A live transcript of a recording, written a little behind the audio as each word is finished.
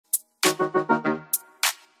Hey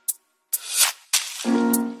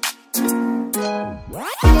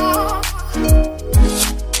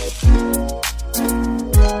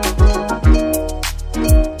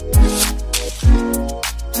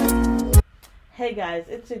guys,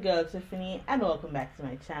 it's your girl Tiffany and welcome back to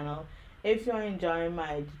my channel. If you're enjoying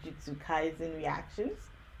my Jujutsu Kaisen reactions,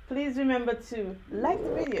 please remember to like the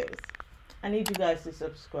videos. I need you guys to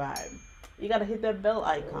subscribe. You gotta hit that bell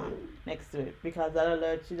icon next to it because that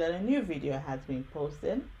alerts you that a new video has been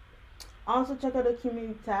posted. Also check out the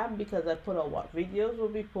community tab because I put out what videos will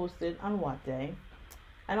be posted on what day.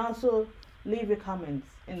 And also leave your comments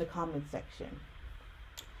in the comment section.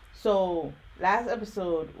 So last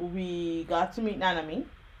episode we got to meet Nanami,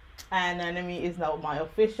 and Nanami is now my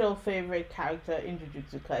official favorite character in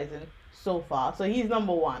Jujutsu Kaisen so far. So he's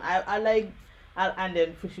number one. I like, and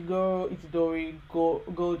then Fushiguro, Itadori,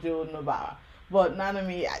 Gojo, Nobara. But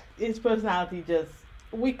Nanami, his personality just,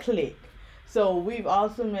 we click. So we've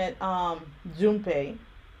also met Junpei,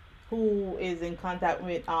 who is in contact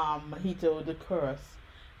with Mahito, the curse.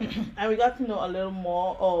 And we got to know a little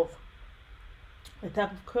more of the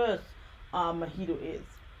type of curse Mahito is.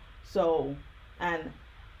 So, and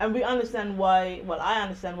we understand why, well, I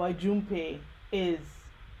understand why Junpei is,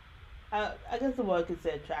 I guess the word could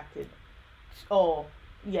say attracted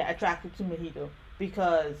to Mahito,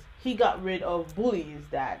 because he got rid of bullies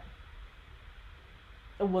that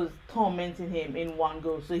was tormenting him in one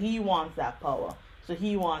go. So he wants that power. So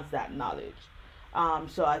he wants that knowledge.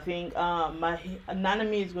 So I think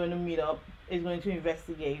Nanami is going to meet up, is going to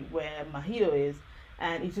investigate where Mahito is,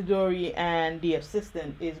 and Itadori and the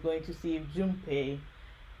assistant is going to see if Junpei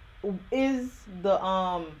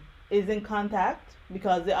is in contact,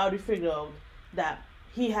 because they already figured out that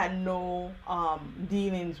he had no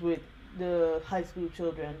dealings with the high school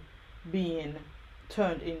children being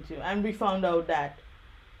turned into, and we found out that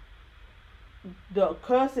the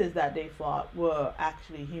curses that they fought were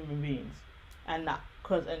actually human beings and not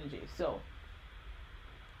curse energy. So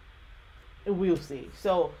we'll see.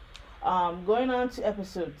 So going on to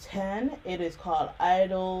episode 10, it is called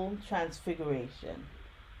Idol Transfiguration.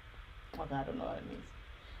 Okay, I don't know what it means.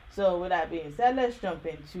 So with that being said, let's jump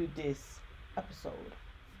into this episode.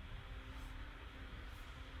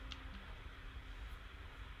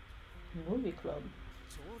 Movie club.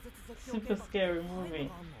 Super scary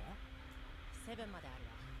movie.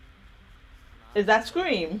 Is that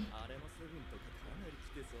Scream?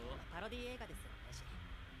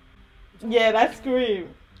 Yeah, that's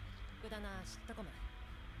Scream.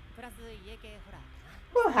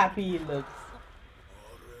 Look how happy he looks.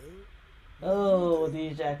 Oh,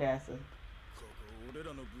 these jackasses.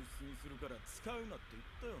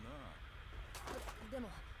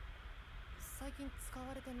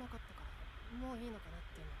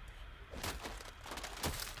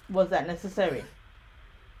 Was that necessary?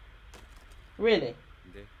 Really?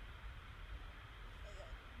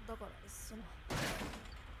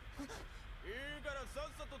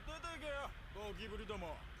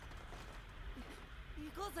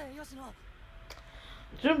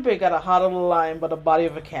 Junpei got a heart of a lion but a body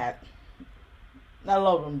of a cat. I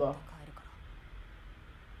love him though.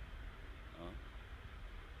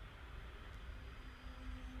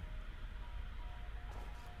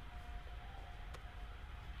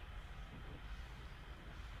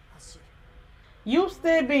 You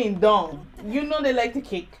stay being dumb. You know they like to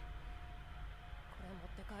kick.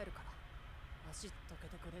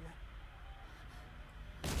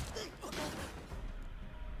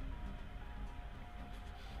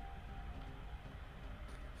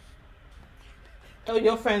 Oh,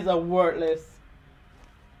 your friends are worthless.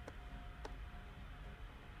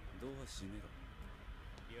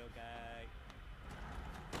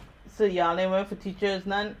 So y'all ain't went for teachers,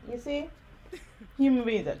 none. You see? Human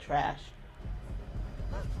beings are trash.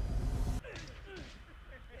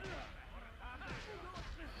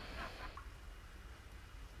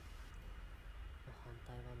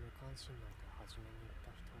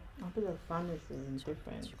 I think the fondness is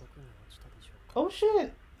indifferent. Oh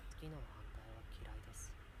shit!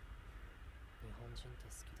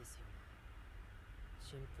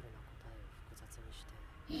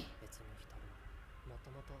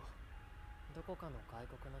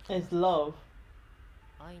 It's love.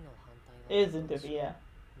 Isn't it? Yeah.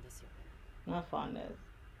 Not fondness.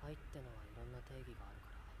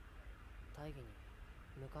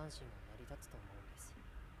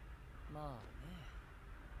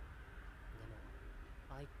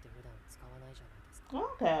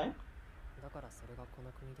 Okay.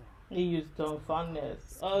 You use the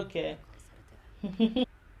fondness. Okay.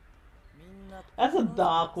 That's a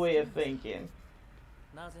dark way of thinking.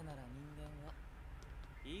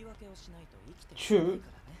 True.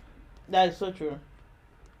 That is so true.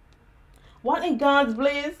 What in God's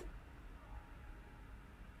blaze?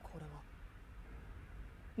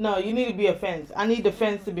 No, you need to be a fence. I need the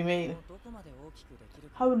fence to be made.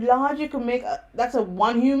 How large you can make a, that's a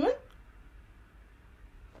one human?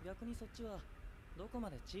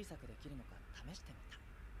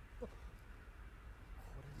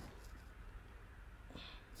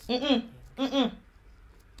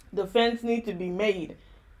 The fence needs to be made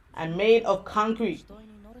and made of concrete.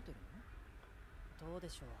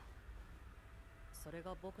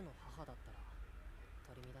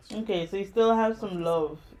 Okay, so you still have some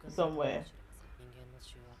love somewhere.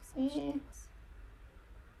 Yeah.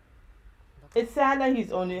 It's sad that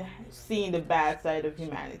he's only seeing the bad side of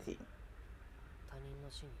humanity.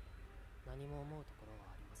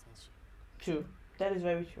 True. That is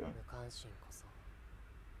very true.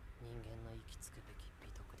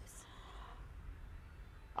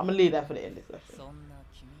 I'm gonna leave that for the end discussion.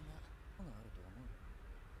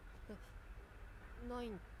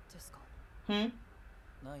 Hmm?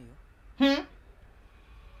 Hmm?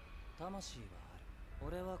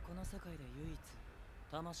 俺はこの世界で唯一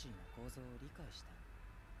魂の構造を理解した。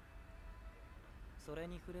それ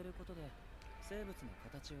に触れることで生物の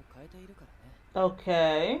形を変えているからね。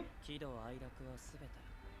Okay. 喜怒哀楽はすべて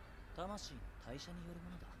魂の代謝によるも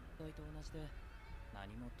のだ。それと同じで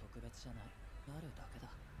何も特別じゃない。なるだけだ。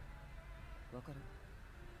わかる？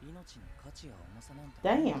命の価値や重さなんて。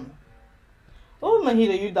Damn. Oh,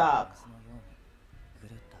 Mahito, you dog.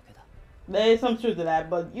 There is some truth to that,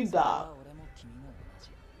 but you dog.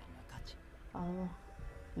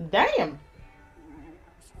 Damn.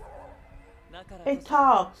 It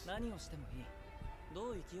talks.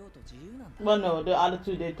 Well, no, the other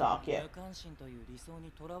two did talk, yeah.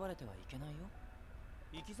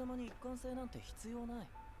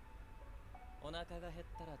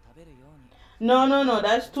 No,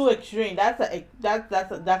 that's too extreme. That's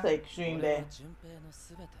an extreme there.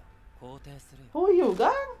 Who are you,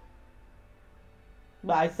 God?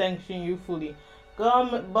 But I sanction you fully.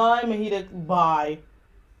 Come, bye, Mahito, bye.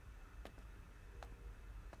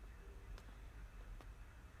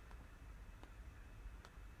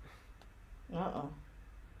 Uh-oh.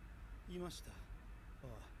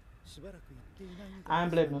 I don't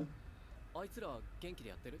blame him.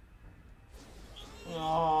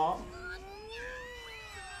 Aww.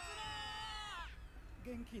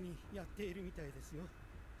 元気にやっているみたいですよ。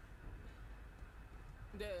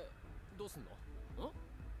で、どうすんの？ん？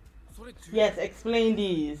それ Yes, explain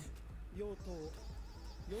these.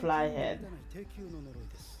 Flyhead.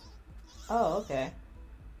 Oh, okay.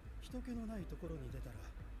 人気のないところに出たら、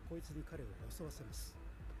こいつに彼を襲わせます。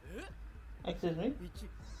Excuse me? 1、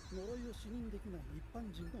呪いを視認できない一般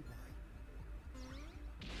人の場合。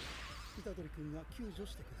Itadori君が救助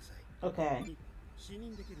してください。Okay. 2、視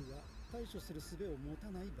認できるが対処する術を持た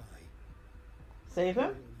ない場合。 Save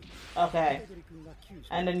him? Okay.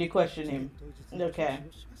 And then you question him. Okay.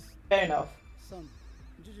 Fair enough. 3、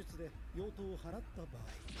呪術で妖刀を払った場合。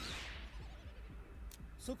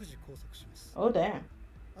即時拘束します。Oh, damn.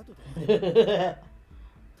 後で。ただ、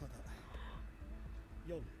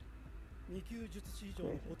4、2級術師以上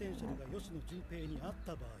のポテンシャルが吉野純平にあっ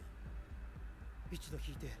た場合。一度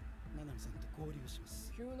引いて、七海さんと合流しま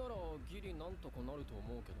す。急ならギリなんとかなると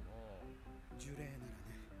思うけどな。呪霊なら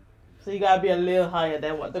ね。So you gotta be a little higher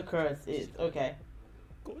than what the curse is. Okay.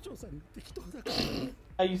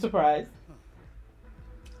 Are you surprised?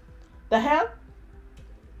 The hell?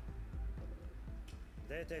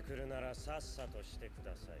 出てくるならさっさとしてく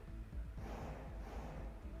ださい。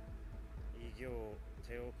異形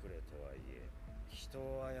手遅れとはいえ、人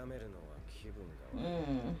を殺めるのは気分が悪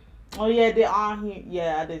い。Oh yeah, they are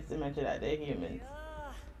yeah, I did mention that they're humans.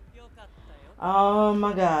 Oh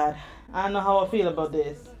my god. I don't know how I feel about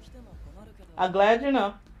this. I'm glad you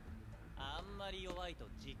know.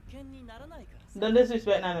 Don't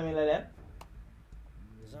disrespect Nanami like that.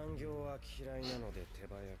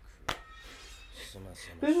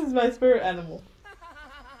 This is my spirit animal.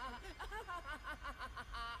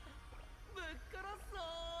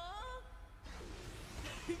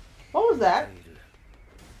 What was that?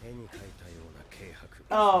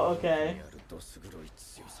 Oh, okay.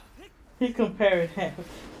 He compared him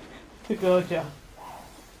to Gojo.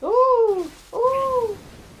 Ooh! Ooh!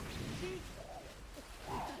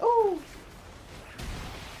 Ooh!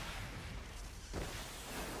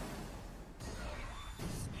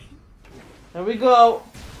 There we go.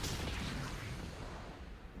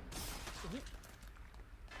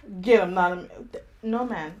 Get him, not him. No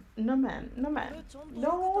man, no man, no man.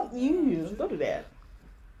 Don't you. Don't do that.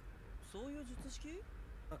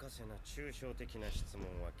 博士な抽象的な質問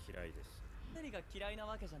は嫌いです。何が嫌いな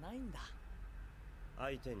わけじゃないんだ。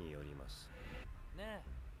相手によります。ねえ、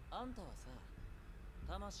あんたはさ、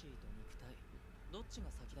魂と肉体、どっちが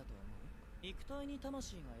先だと思う？肉体に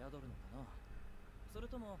魂が宿るのかな、それ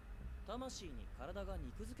とも魂に体が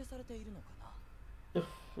肉付けされているのかな。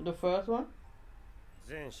 The first one?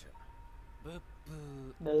 前者。ブッブ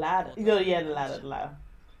ー。 The latter. Yeah, the latter, the latter.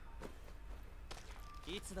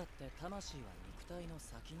 いつだって魂は肉体の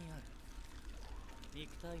先にある。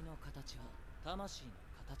肉体の形は魂の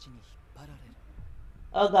形に引っ張られる。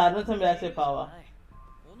Oh god, don't tell me that's your power. 己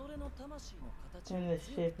の魂の形 Turn を this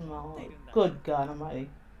shit from my 持ってい own. るんだ。 Good god almighty.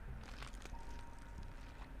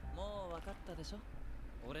 もう分かったでしょ。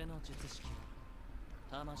俺の術式は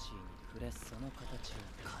魂に触れその形を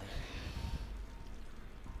変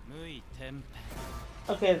える。無意天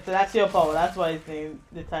変。 Okay, so that's your power. That's why it's named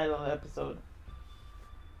the title of the episode.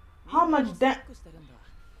 How much damage?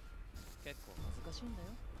 結構難しいんだよ。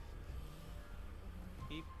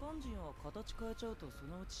一般人は形変えちゃうとそ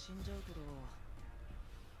のうち死んじゃうけど、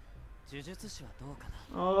呪術師はどうか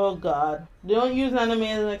な。 Oh god. Don't use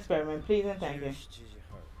Nanami as an experiment, please and thank you. 17時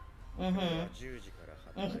半。Mm-hmm. 10時から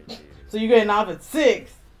働いている。So you're getting off at 6.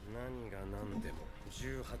 何が何でも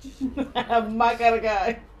18時に。My kind of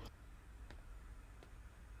guy.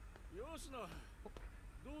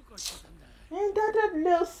 Ain't that that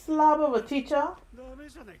little slob of a teacher?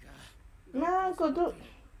 Man, go do.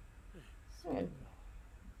 Man.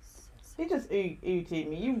 He just irritated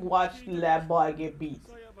me. You watched that boy get beat.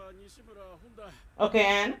 Okay,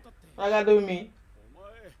 Ann. What I gotta do with me?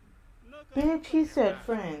 Bitch, he said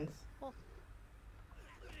friends.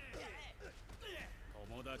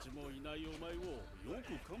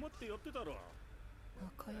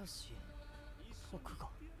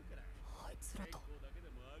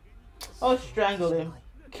 Oh, strangle him.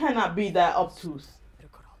 Cannot be that obtuse.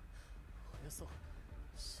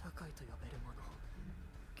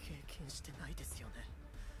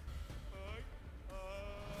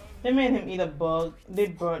 They made him eat a bug. They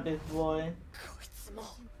burnt this boy.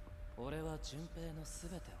 俺は順平のす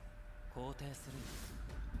べてを肯定す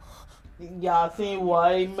る。 Y'all seen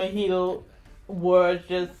why Mahito words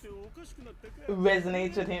just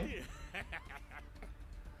resonates with him?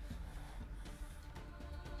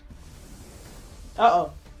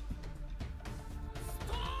 Uh-oh.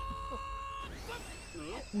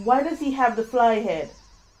 Why does he have the fly head?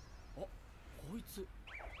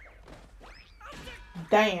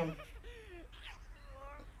 Damn.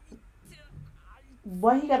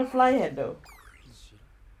 Why he got a fly head though?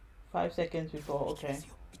 5 seconds before, okay.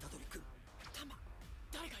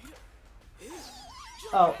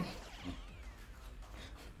 Oh.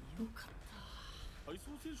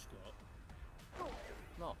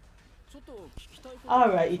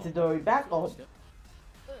 Alright, Itadori, back off.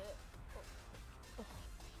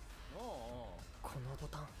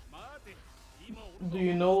 Do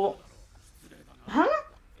you know? Huh?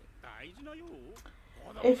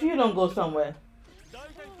 If you don't go somewhere.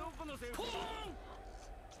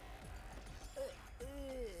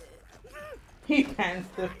 He pants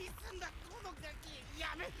too.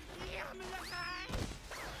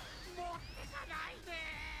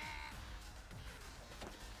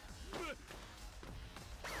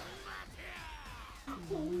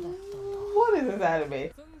 What is this anime?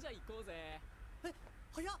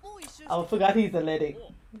 I forgot he's athletic.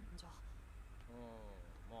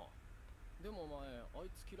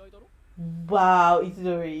 Wow,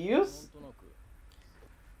 Itadori, your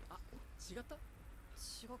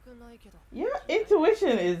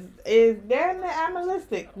intuition is damn near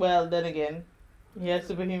animalistic. Well, then again, he has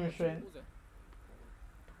superhuman strength.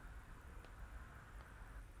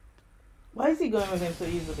 Why is he going with him so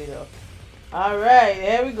easily though? Alright,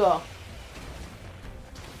 there we go.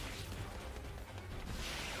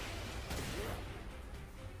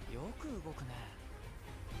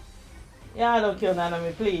 Yeah, don't kill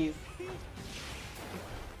Nanami, please.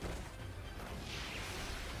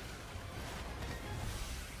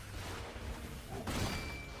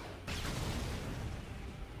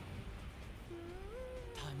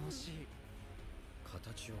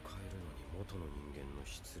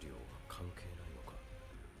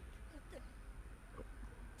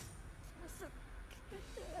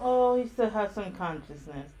 Oh, he still has some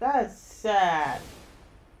consciousness. That's sad.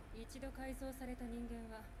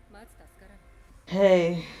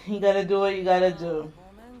 Hey, you gotta do what you gotta do.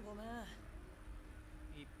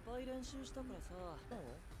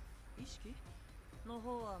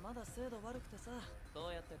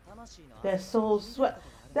 Their soul sweat.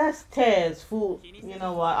 That's Tez, fool. You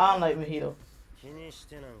know what? I don't like Mahito.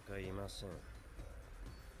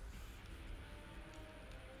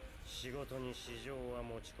 仕事に市場は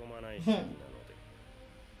持ち込まない主義なので。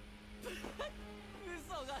嘘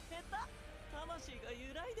が下手。魂が揺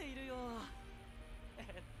らいでいるよ。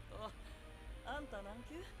あんた何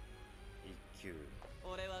級？一級。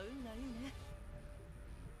俺は運がいいね。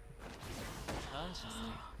感謝す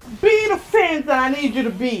る。Be the fence that I need you to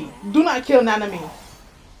be. Do not kill Nanami.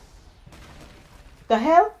 The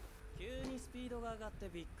hell? 急にスピードが上がって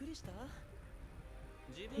びっくりした。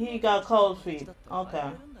 He got cold feet.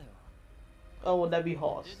 Okay. Oh, would that be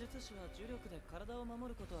horse? 呪術師は呪力で体を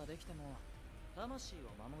守ることはできても、魂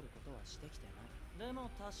を守ることはしてきてない。で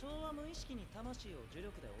も多少は無意識に魂を呪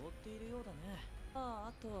力で覆っているようだね。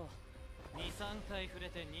あと2、3回触れ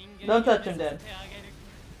て人間 Don't touch him then.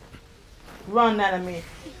 Run, Nanami.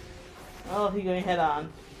 Oh, he going head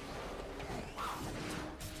on.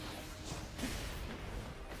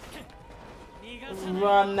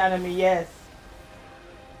 Run, Nanami, yes.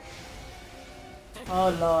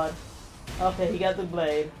 Oh, Lord. Okay, he got the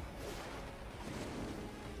blade.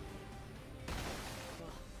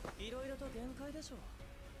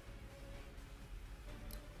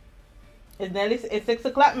 It's nearly 6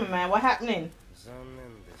 o'clock, my man. What happening?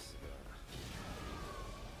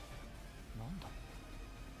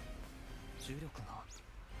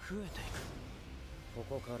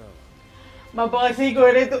 My boy said he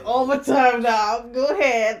going into overtime now. Go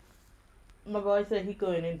ahead. My boy said he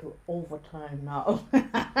going into overtime now.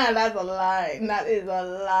 That's a line. That is a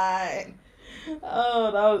line.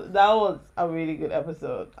 Oh, that was a really good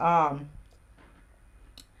episode.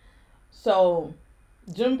 So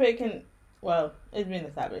Junpei can, well, it's been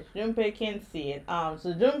established. Junpei can see it.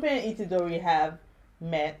 So Junpei and Itadori have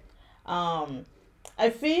met. I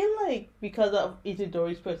feel like because of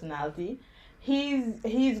Itadori's personality,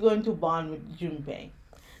 he's going to bond with Junpei.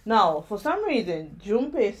 Now, for some reason,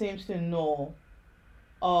 Junpei seems to know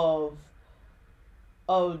of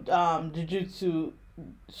Jujutsu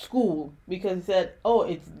school because he said, "Oh,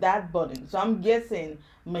 it's that button." So I'm guessing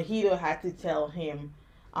Mahito had to tell him,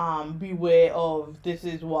 beware of this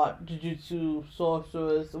is what Jujutsu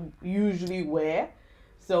sorcerers usually wear.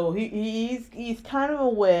 So he's kind of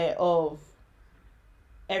aware of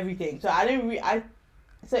everything. So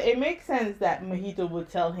so it makes sense that Mahito would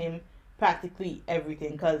tell him practically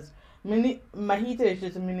everything because Mahito is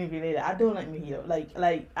just a manipulator. I don't like Mahito.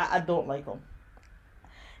 I don't like him.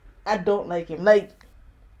 I don't like him.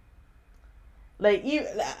 Even,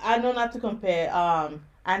 I know not to compare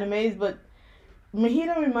animes, but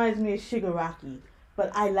Mahito reminds me of Shigaraki.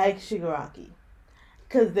 But I like Shigaraki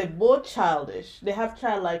because they're both childish. They have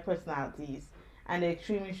childlike personalities and they're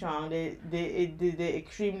extremely strong. They're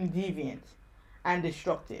extremely deviant and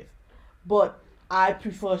destructive. But I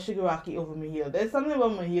prefer Shigaraki over Mahito. There's something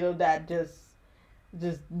about Mahito that just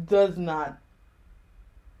does not.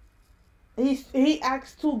 He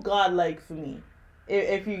acts too godlike for me.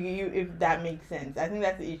 If that makes sense, I think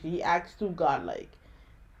that's the issue. He acts too godlike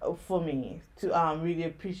for me to really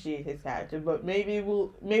appreciate his character. But maybe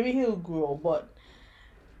he'll grow. But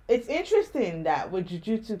it's interesting that with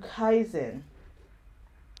Jujutsu Kaisen,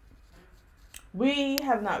 we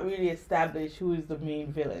have not really established who is the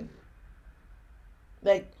main villain.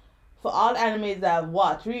 Like, for all animes that I've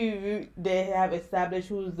watched, they have established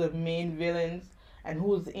who's the main villains and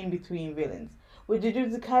who's in between villains. With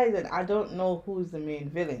Jujutsu Kaisen, I don't know who's the main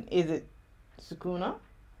villain. Is it Sukuna?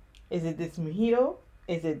 Is it this Mahito?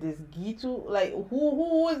 Is it this Gitu? Like,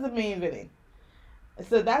 who is the main villain?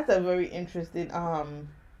 So that's a very interesting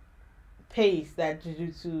pace that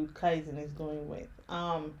Jujutsu Kaisen is going with.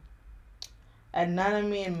 And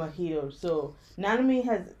Nanami and Mahito. So Nanami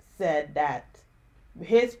has said that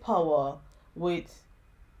his power with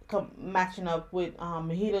matching up with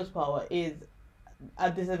Mahito's power is a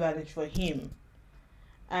disadvantage for him,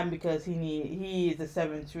 and because he is a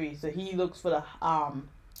 7-3, so he looks for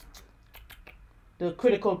the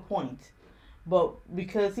critical point. But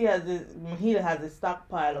because Mahito has a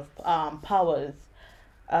stockpile of powers,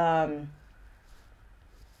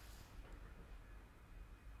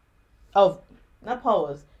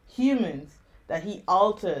 humans that he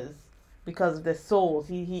alters because of their souls.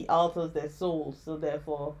 He alters their souls, so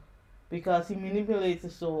therefore, because he manipulates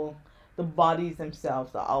the soul, the bodies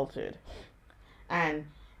themselves are altered, and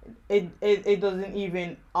it doesn't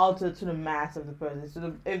even alter to the mass of the person.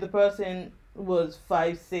 So if the person was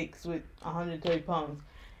 5'6" with 130 pounds,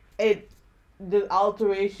 the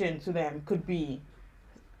alteration to them could be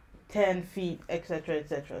 10 feet, etc.,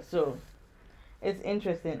 etc. So it's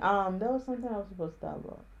interesting. There was something I was supposed to talk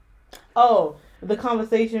about. Oh, the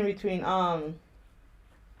conversation between Junpei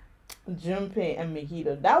and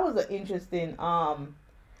Mahito. That was an interesting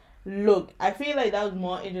look. I feel like that was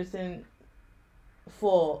more interesting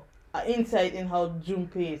for insight in how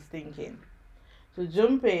Junpei is thinking. So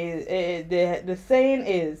Junpei, the saying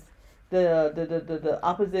is the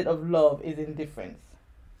opposite of love is indifference,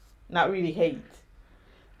 not really hate.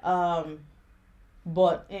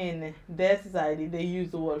 But in their society, they use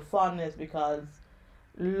the word fondness because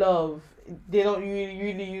love, they don't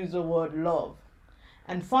really use the word love.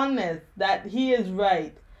 And fondness, that he is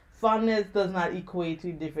right. Fondness does not equate to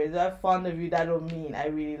indifference. If I'm fond of you, that don't mean I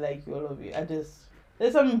really like you or love you.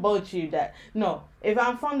 There's something about you that, no, if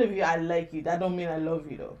I'm fond of you, I like you. That don't mean I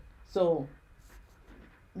love you though. So,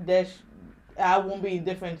 I won't be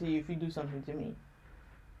indifferent to you if you do something to me.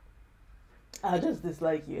 I'll just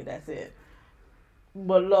dislike you, that's it.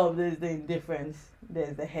 But love, there's the indifference,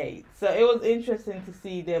 there's the hate. So it was interesting to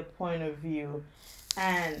see their point of view.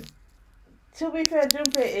 And to be fair,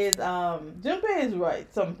 Junpei is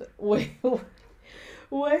right. Something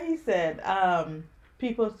where he said,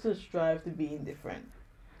 people should strive to be indifferent.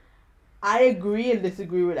 I agree and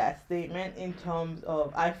disagree with that statement in terms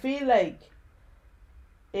of, I feel like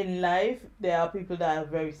in life there are people that are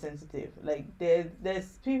very sensitive. Like there's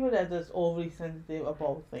people that are just overly sensitive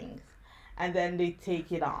about things, and then they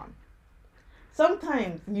take it on.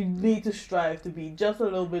 Sometimes you need to strive to be just a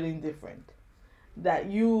little bit indifferent, that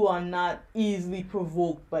you are not easily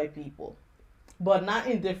provoked by people, but not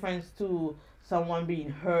indifference to someone being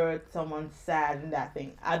hurt, someone sad, and that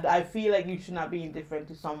thing. I feel like you should not be indifferent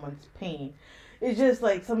to someone's pain. It's just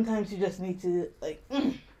like sometimes you just need to like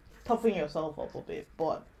toughen yourself up a bit,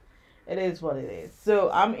 but it is what it is. So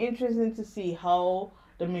I'm interested to see how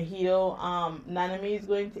the Mahito Nanami is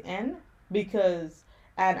going to end, because,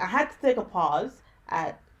 and I had to take a pause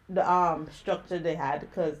at the structure they had,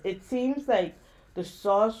 because it seems like the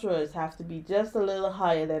sorcerers have to be just a little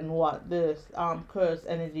higher than what the curse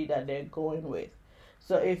energy that they're going with.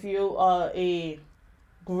 So if you are a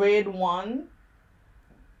grade 1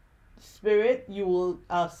 spirit, you will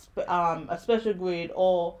a special grade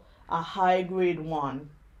or a high grade 1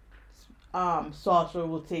 sorcerer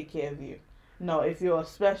will take care of you. No, if you're a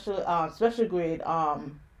special grade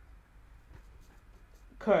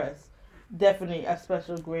curse, definitely a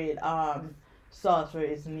special grade sorcerer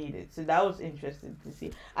is needed. So that was interesting to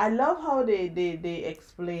see. I love how they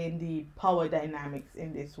explain the power dynamics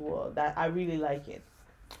in this world. That I really like it.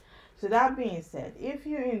 So that being said, if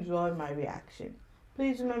you enjoyed my reaction,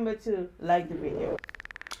 please remember to like the video,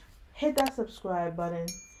 hit that subscribe button,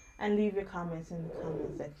 and leave your comments in the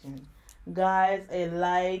comment section. Guys, a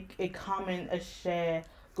like, a comment, a share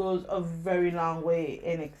goes a very long way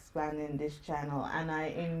in expanding this channel, and I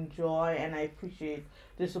enjoy and I appreciate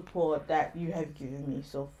the support that you have given me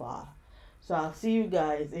so far. So I'll see you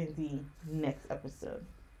guys in the next episode.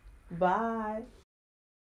 Bye.